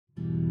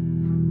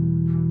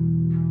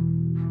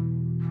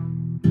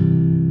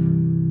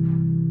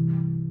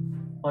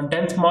On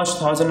 10th March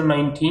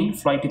 2019,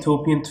 flight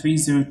Ethiopian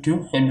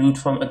 302 en route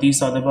from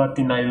Addis Ababa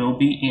to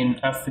Nairobi in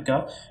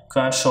Africa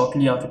crashed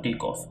shortly after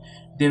takeoff.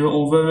 There were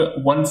over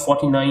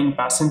 149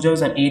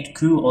 passengers and 8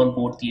 crew on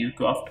board the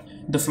aircraft.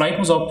 The flight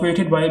was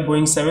operated by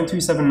Boeing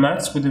 737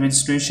 MAX with the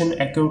registration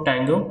Echo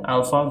Tango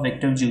Alpha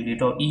Victor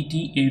Juliet or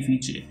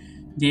ETAVJ.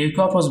 The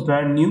aircraft was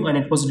brand new and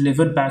it was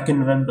delivered back in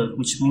November,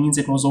 which means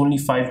it was only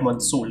 5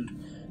 months old.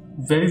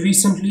 Very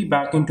recently,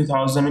 back in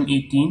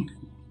 2018,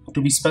 to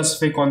be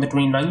specific, on the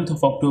 29th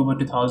of October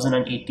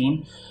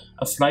 2018,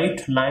 a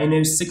flight Lion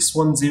Air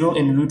 610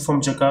 en route from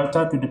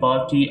Jakarta to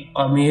Depati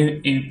Amir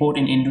Airport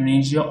in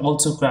Indonesia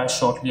also crashed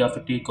shortly after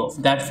takeoff.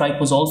 That flight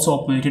was also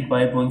operated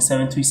by Boeing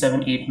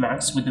 737-8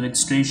 MAX with the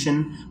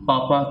registration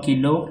Papa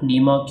Kilo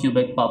Lima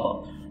Quebec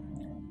Papa.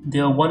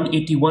 There are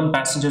 181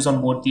 passengers on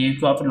board the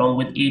aircraft along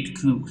with 8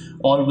 crew,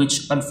 all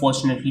which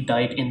unfortunately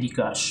died in the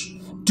crash.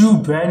 2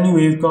 brand new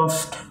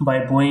aircraft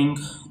by Boeing,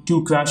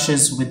 2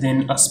 crashes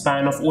within a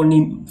span of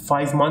only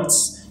 5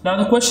 months. Now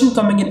the question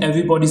coming in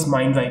everybody's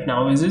mind right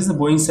now is the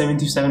Boeing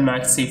 737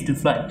 MAX safe to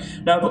fly?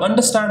 Now to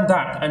understand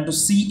that and to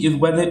see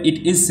whether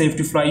it is safe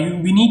to fly,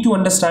 we need to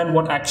understand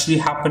what actually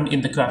happened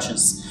in the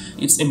crashes.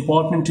 It's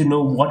important to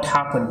know what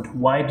happened,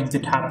 why did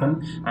it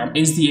happen, and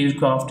is the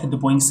aircraft, the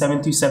Boeing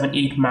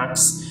 737-8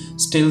 MAX,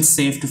 still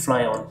safe to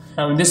fly on.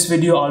 Now in this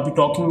video I'll be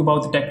talking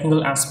about the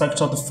technical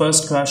aspects of the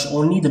first crash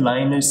only, the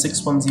Lion Air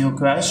 610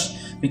 crash,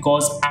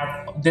 because at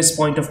this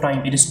point of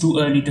time it is too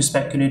early to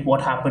speculate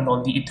what happened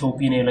on the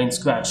Ethiopian Airlines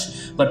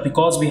crash. But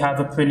because we have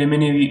a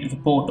preliminary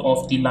report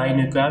of the Lion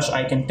Air crash,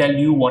 I can tell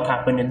you what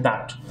happened in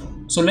that.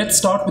 So let's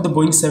start with the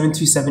Boeing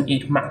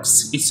 737-8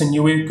 MAX. It's a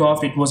new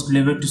aircraft. It was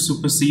delivered to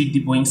supersede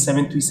the Boeing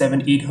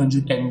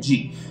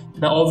 737-800NG.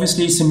 Now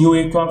obviously it's a new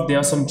aircraft. There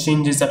are some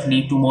changes that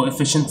lead to more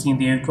efficiency in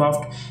the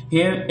aircraft.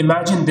 Here,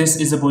 imagine this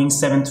is a Boeing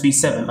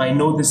 737. I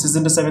know this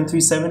isn't a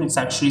 737, it's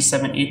actually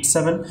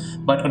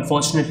 787, but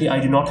unfortunately I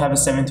do not have a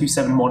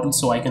 737 model,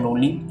 so I can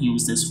only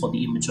use this for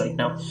the image right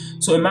now.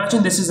 So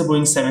imagine this is a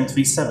Boeing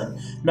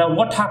 737. Now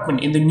what happened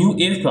in the new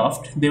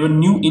aircraft, there were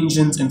new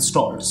engines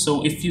installed.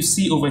 So if you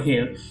see over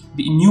here,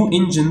 the new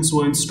engines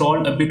were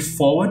installed a bit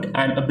forward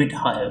and a bit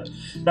higher.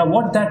 Now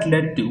what that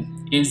led to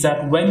is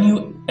that when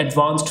you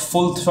advanced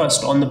full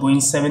thrust on the Boeing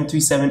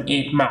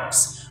 737-8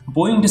 MAX,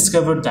 Boeing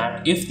discovered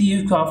that if the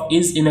aircraft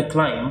is in a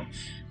climb,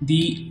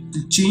 the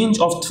change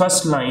of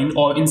thrust line,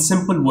 or in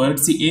simple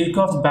words, the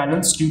aircraft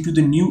balance due to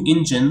the new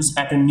engines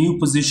at a new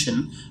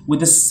position with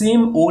the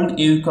same old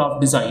aircraft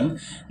design,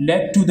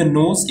 led to the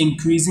nose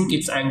increasing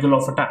its angle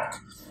of attack.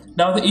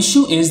 Now the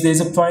issue is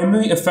there's a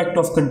primary effect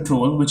of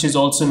control, which is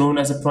also known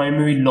as a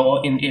primary law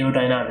in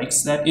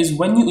aerodynamics. That is,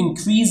 when you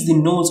increase the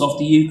nose of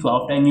the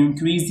aircraft and you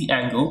increase the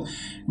angle,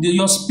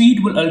 your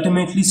speed will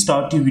ultimately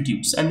start to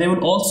reduce, and there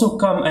will also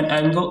come an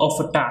angle of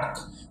attack.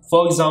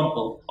 For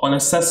example, on a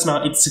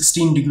Cessna it's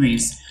 16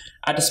 degrees.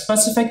 At a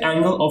specific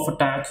angle of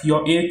attack,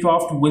 your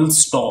aircraft will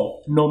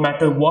stall no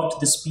matter what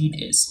the speed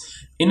is.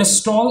 In a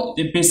stall,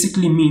 it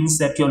basically means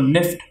that your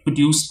lift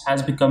produced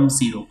has become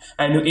 0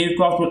 and your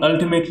aircraft will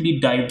ultimately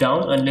dive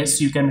down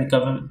unless you can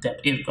recover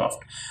that aircraft.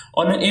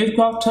 On an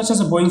aircraft such as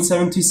a Boeing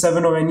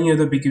 737 or any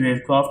other bigger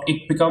aircraft,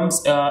 it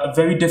becomes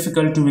very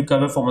difficult to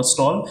recover from a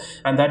stall,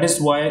 and that is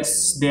why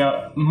there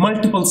are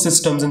multiple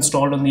systems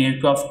installed on the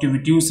aircraft to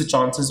reduce the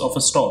chances of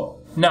a stall.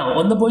 Now,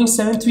 on the Boeing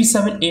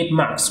 737-8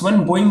 MAX,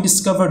 when Boeing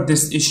discovered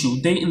this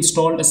issue, they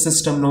installed a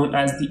system known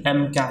as the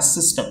MCAS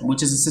system,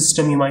 which is a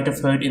system you might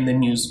have heard in the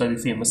news very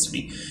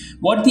famously.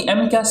 What the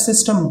MCAS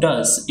system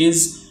does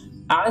is,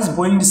 as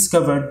Boeing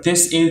discovered,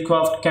 this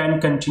aircraft can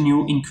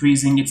continue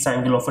increasing its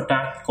angle of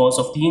attack because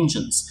of the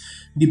engines.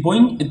 The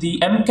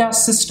MCAS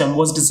system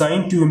was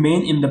designed to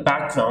remain in the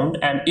background,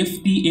 and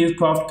if the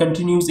aircraft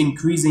continues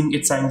increasing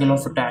its angle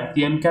of attack,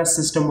 the MCAS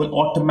system will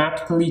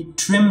automatically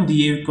trim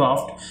the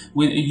aircraft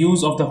with the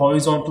use of the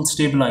horizontal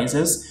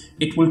stabilizers.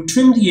 It will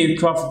trim the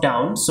aircraft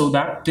down so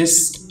that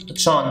this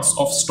chance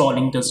of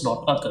stalling does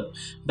not occur.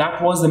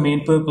 That was the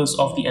main purpose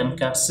of the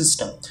MCAS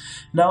system.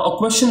 Now a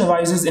question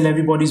arises in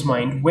everybody's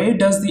mind: where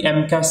does the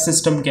MCAS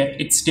system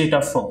get its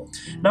data from?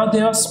 Now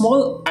there are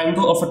small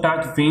angle of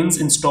attack vanes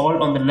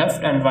installed on the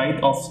left and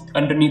right of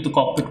underneath the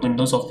cockpit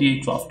windows of the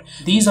aircraft.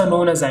 These are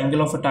known as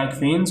angle of attack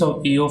vanes or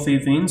A of A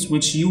vanes,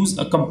 which use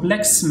a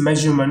complex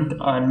measurement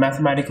and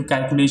mathematical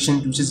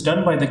calculation which is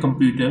done by the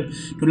computer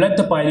to let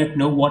the pilot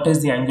know what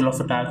is the angle of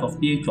attack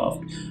of the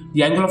aircraft.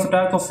 The angle of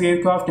attack of the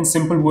aircraft, in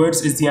simple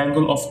words, is the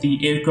angle of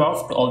the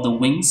aircraft or the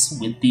wings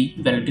with the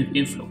relative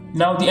airflow.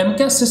 Now the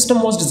MCAS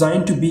system was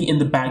designed to be in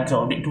the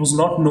background. It was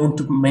not known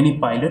to many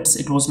pilots.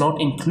 It was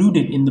not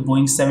included in the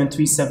Boeing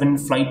 737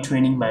 flight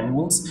training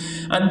manuals,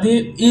 and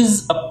there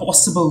is a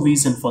possible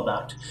reason for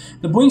that.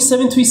 The Boeing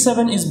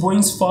 737 is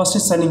Boeing's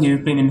fastest selling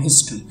airplane in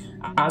history.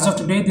 As of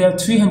today, there are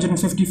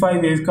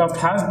 355 aircraft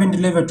have been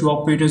delivered to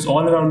operators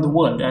all around the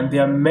world, and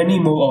there are many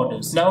more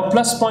orders. Now, a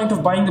plus point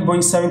of buying the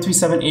Boeing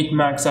 737-8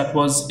 MAX that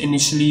was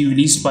initially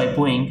released by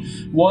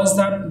Boeing was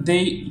that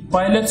the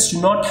pilots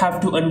do not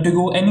have to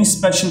undergo any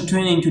special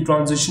training to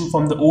transition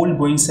from the old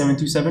Boeing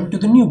 737 to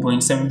the new Boeing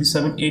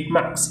 737-8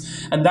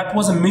 MAX, and that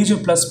was a major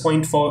plus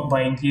point for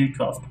buying the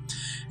aircraft.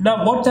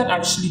 Now, what that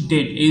actually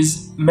did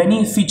is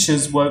many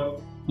features were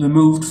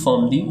removed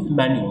from the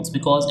manuals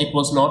because it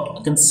was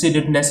not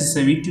considered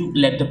necessary to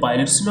let the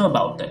pilots know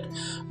about that.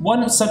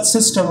 One such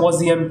system was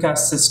the MCAS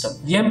system.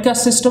 The MCAS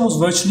system was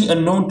virtually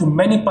unknown to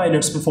many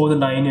pilots before the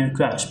Lion Air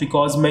crash,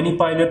 because many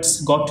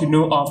pilots got to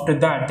know after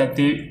that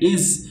there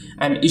is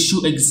an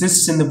issue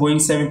exists in the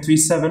Boeing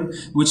 737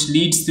 which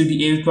leads to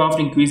the aircraft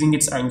increasing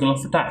its angle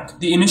of attack.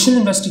 The initial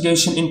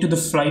investigation into the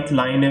flight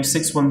Lion Air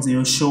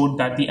 610 showed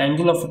that the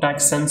angle of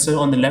attack sensor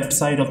on the left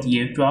side of the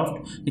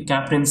aircraft, the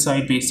captain's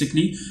side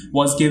basically,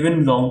 was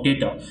given wrong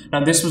data.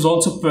 Now this was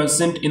also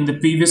present in the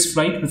previous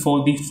flight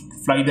before the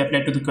flight that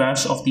led to the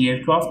crash of the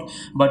aircraft,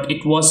 but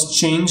it was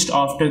changed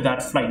after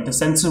that flight. The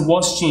sensor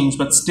was changed,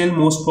 but still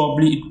most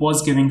probably it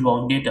was giving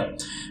wrong data.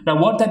 Now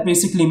what that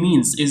basically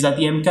means is that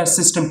the MCAS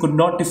system could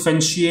not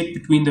differentiate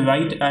between the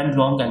right and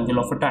wrong angle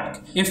of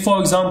attack. If, for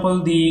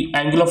example, the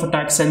angle of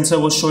attack sensor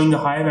was showing a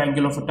higher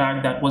angle of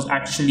attack that was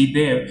actually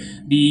there,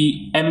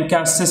 the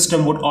MCAS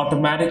system would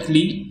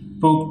automatically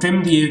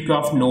trim the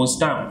aircraft nose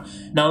down.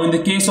 Now in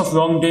the case of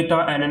wrong data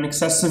and an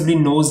excessively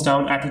nose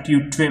down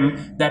attitude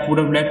trim, that would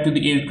have led to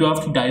the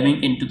aircraft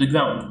diving into the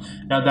ground.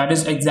 Now that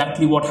is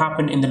exactly what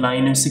happened in the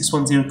Lion Air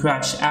 610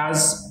 crash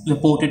as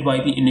reported by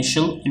the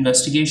initial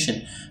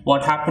investigation.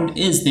 What happened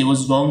is there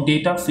was wrong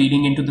data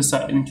feeding into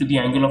the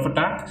angle of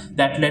attack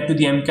that led to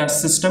the MCAS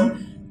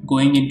system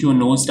going into a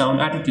nose down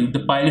attitude.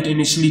 The pilot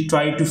initially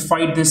tried to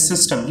fight this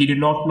system. He did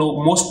not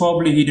know, most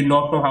probably he did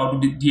not know how to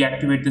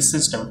deactivate the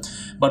system.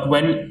 But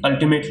when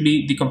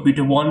ultimately the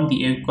computer won,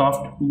 the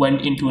aircraft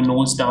went into a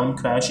nose down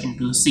crash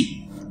into the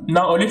sea.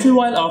 Now, a little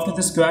while after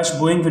this crash,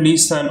 Boeing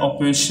released an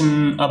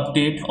operation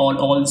update on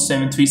all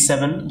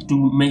 737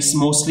 to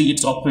mostly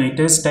its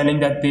operators, telling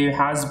that there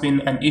has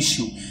been an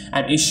issue.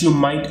 An issue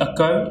might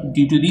occur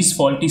due to these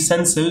faulty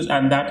sensors,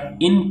 and that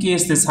in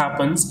case this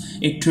happens,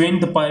 it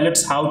trained the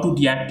pilots how to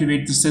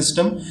deactivate the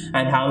system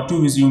and how to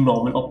resume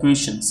normal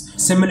operations.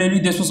 Similarly,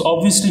 this was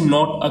obviously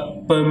not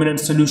a permanent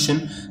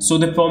solution, so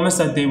they promised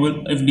that they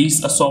will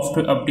release a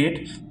software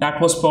update that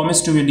was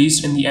promised to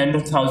release in the end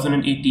of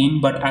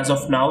 2018, but as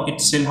of now it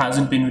still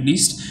hasn't been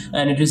released,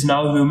 and it is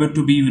now rumored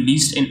to be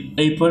released in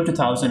April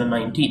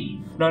 2019.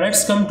 Now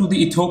let's come to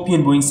the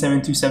Ethiopian Boeing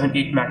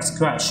 737-8 MAX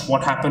crash.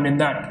 What happened in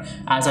that?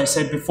 As I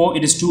said before,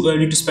 it is too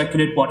early to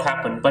speculate what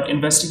happened, but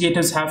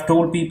investigators have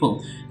told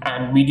people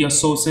and media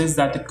sources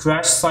that the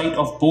crash site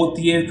of both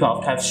the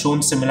aircraft have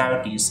shown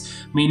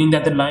similarities, meaning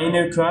that the Lion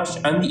Air crash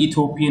and the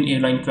Ethiopian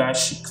Airlines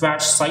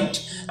crash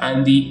site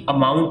and the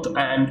amount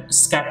and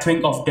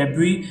scattering of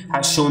debris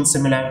has shown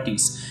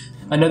similarities.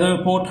 Another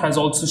report has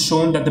also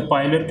shown that the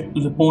pilot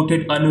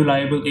reported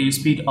unreliable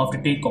airspeed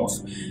after takeoff,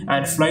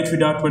 and Flight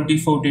Radar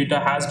 24 data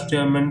has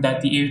determined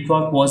that the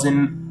aircraft was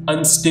in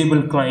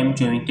unstable climb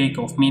during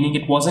takeoff, meaning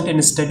it wasn't in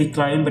a steady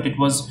climb, but it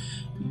was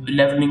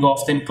leveling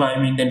off, then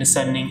climbing, then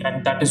descending,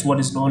 and that is what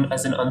is known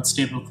as an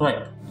unstable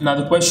climb. Now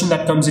the question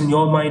that comes in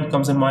your mind,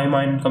 comes in my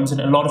mind, comes in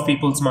a lot of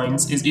people's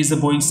minds is the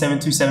Boeing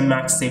 737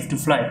 MAX safe to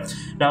fly?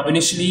 Now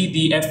initially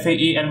the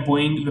FAA and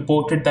Boeing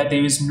reported that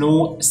there is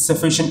no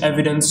sufficient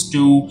evidence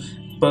to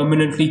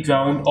permanently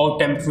ground or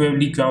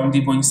temporarily ground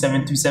the Boeing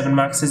 737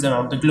 MAXs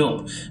around the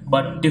globe.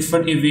 But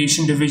different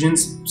aviation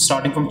divisions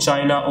starting from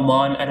China,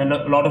 Oman and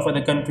a lot of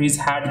other countries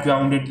had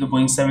grounded the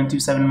Boeing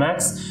 737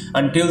 MAX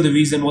until the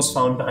reason was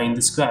found behind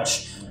this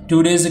crash.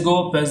 2 days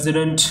ago,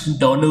 President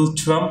Donald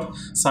Trump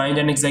signed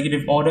an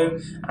executive order,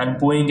 and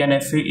Boeing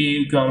and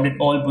FAA grounded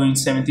all Boeing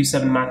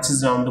 737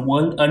 MAXs around the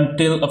world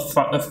until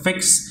a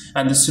fix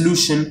and the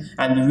solution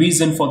and the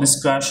reason for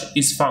this crash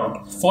is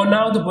found. For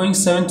now, the Boeing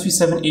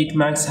 737-8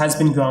 MAX has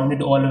been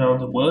grounded all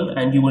around the world,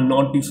 and you will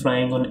not be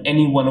flying on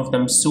any one of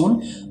them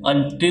soon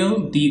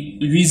until the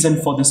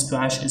reason for this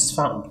crash is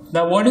found.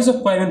 Now, what is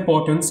of prime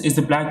importance is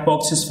the black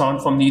boxes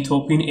found from the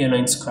Ethiopian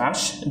Airlines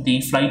crash.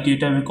 The flight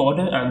data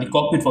recorder and the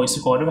cockpit voice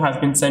recorder have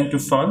been sent to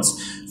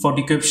France for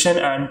decryption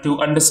and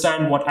to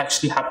understand what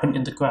actually happened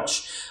in the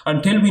crash.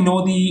 Until we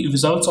know the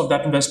results of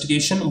that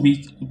investigation,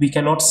 we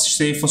cannot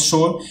say for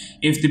sure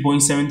if the Boeing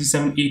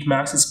 737-8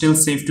 MAX is still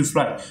safe to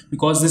fly,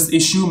 because this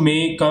issue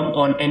may come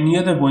on any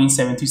other Boeing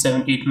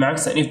 737-8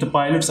 MAX, and if the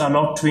pilots are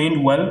not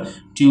trained well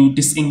to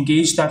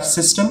disengage that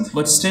system,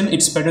 but still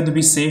it's better to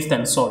be safe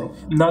than sorry.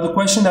 Now the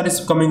question that is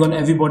coming on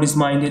everybody's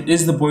mind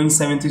is the Boeing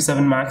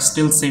 737 MAX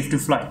still safe to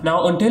fly?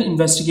 Now until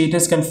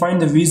investigators can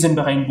find the reason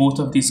behind both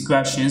of these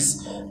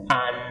crashes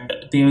and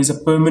there is a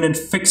permanent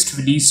fixed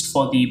released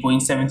for the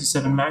Boeing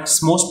 737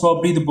 MAX. Most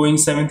probably the Boeing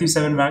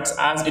 737 MAX,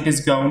 as it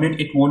is grounded,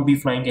 it won't be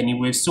flying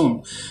anywhere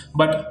soon.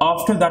 But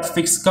after that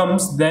fix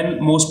comes,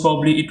 then most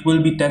probably it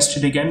will be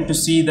tested again to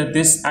see that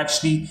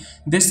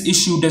this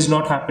issue does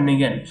not happen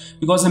again.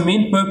 Because the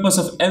main purpose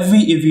of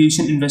every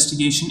aviation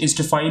investigation is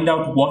to find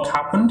out what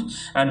happened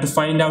and to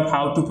find out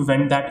how to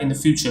prevent that in the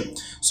future.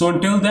 So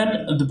until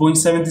then, the Boeing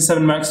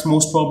 737 MAX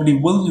most probably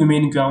will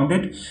remain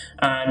grounded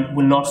and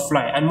will not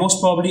fly. And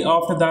most probably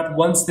after that,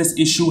 once this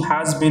issue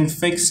has been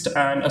fixed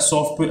and a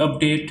software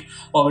update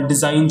or a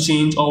design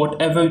change or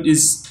whatever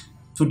is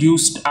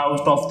produced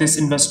out of this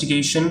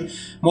investigation,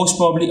 most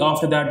probably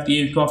after that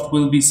the aircraft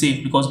will be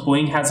safe, because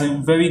Boeing has a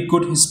very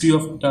good history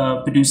of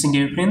producing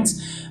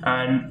airplanes,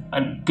 and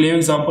a clear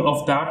example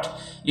of that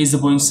is the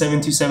Boeing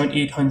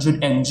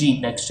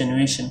 737-800NG next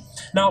generation.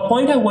 Now, a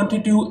point I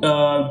wanted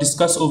to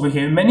discuss over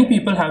here: many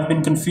people have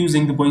been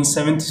confusing the Boeing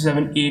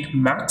 737-8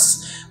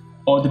 MAX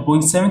or the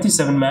Boeing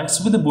 737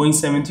 MAX with the Boeing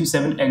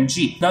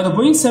 737NG. Now, the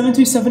Boeing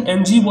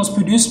 737NG was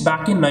produced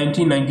back in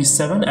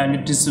 1997 and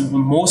it is the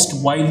most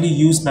widely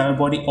used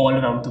narrowbody all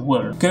around the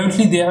world.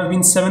 Currently, there have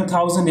been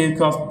 7,000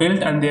 aircraft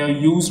built and they are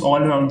used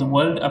all around the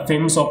world. A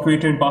famous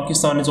operator in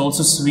Pakistan is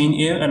also Serene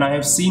Air, and I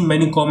have seen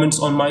many comments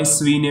on my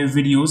Serene Air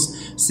videos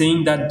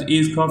saying that the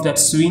aircraft that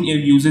Serene Air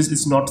uses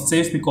is not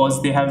safe because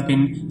they have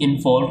been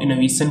involved in a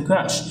recent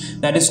crash.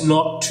 That is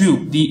not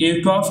true. The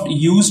aircraft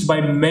used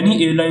by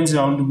many airlines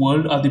around the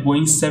world are the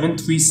Boeing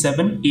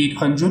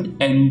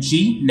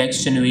 737-800NG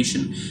next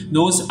generation.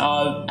 Those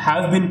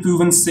have been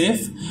proven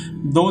safe,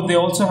 though they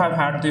also have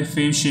had their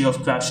fair share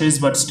of crashes,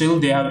 but still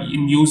they are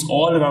in use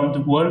all around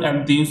the world,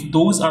 and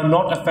those are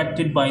not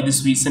affected by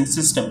this recent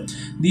system.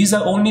 These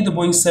are only the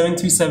Boeing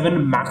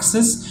 737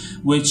 MAXes,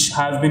 which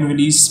have been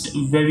released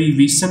very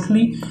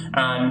recently,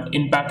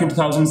 and back in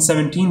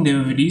 2017 they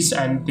were released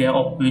and they are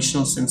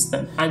operational since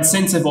then. And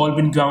since they've all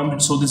been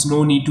grounded, so there's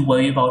no need to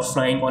worry about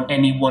flying on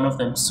any one of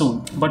them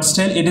soon. But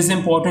still, it is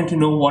important to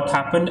know what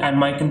happened, and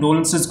my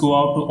condolences go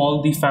out to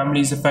all the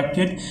families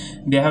affected.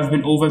 There have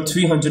been over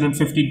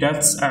 350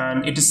 deaths,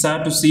 and it is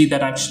sad to see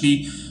that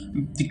actually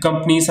the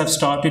companies have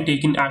started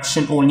taking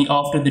action only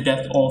after the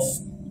death of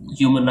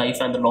human life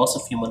and the loss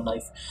of human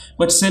life.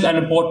 But still, an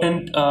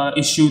important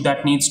issue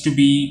that needs to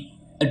be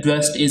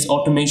addressed is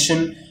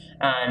automation,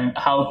 and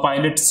how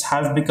pilots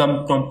have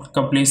become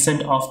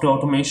complacent after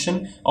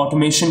automation.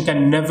 Automation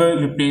can never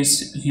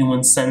replace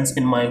human sense,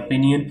 in my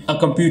opinion. A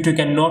computer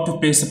cannot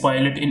replace a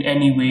pilot in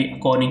any way,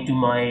 according to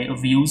my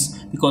views,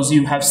 because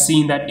you have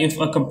seen that if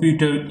a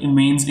computer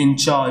remains in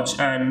charge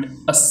and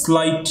a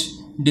slight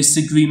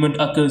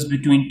disagreement occurs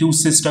between two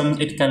systems,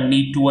 it can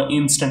lead to an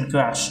instant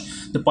crash.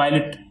 The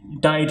pilot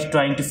died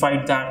trying to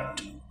fight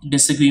that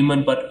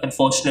disagreement, but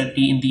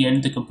unfortunately in the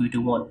end the computer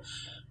won.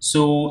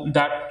 So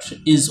that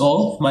is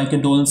all. My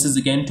condolences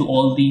again to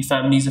all the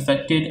families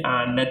affected,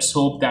 and let's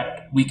hope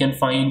that we can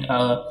find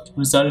a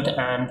result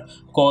and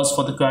cause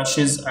for the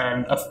crashes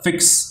and a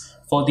fix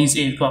for these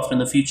aircraft in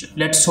the future.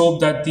 Let's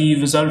hope that the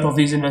result of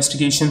these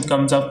investigations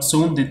comes out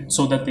soon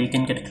so that they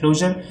can get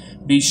closure.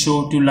 Be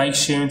sure to like,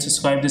 share and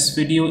subscribe this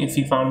video if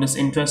you found this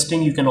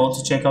interesting. You can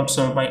also check out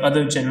some of my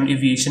other general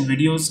aviation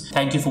videos.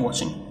 Thank you for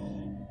watching.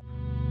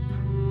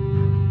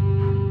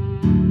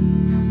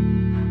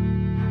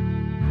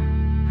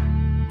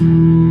 Thank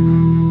you.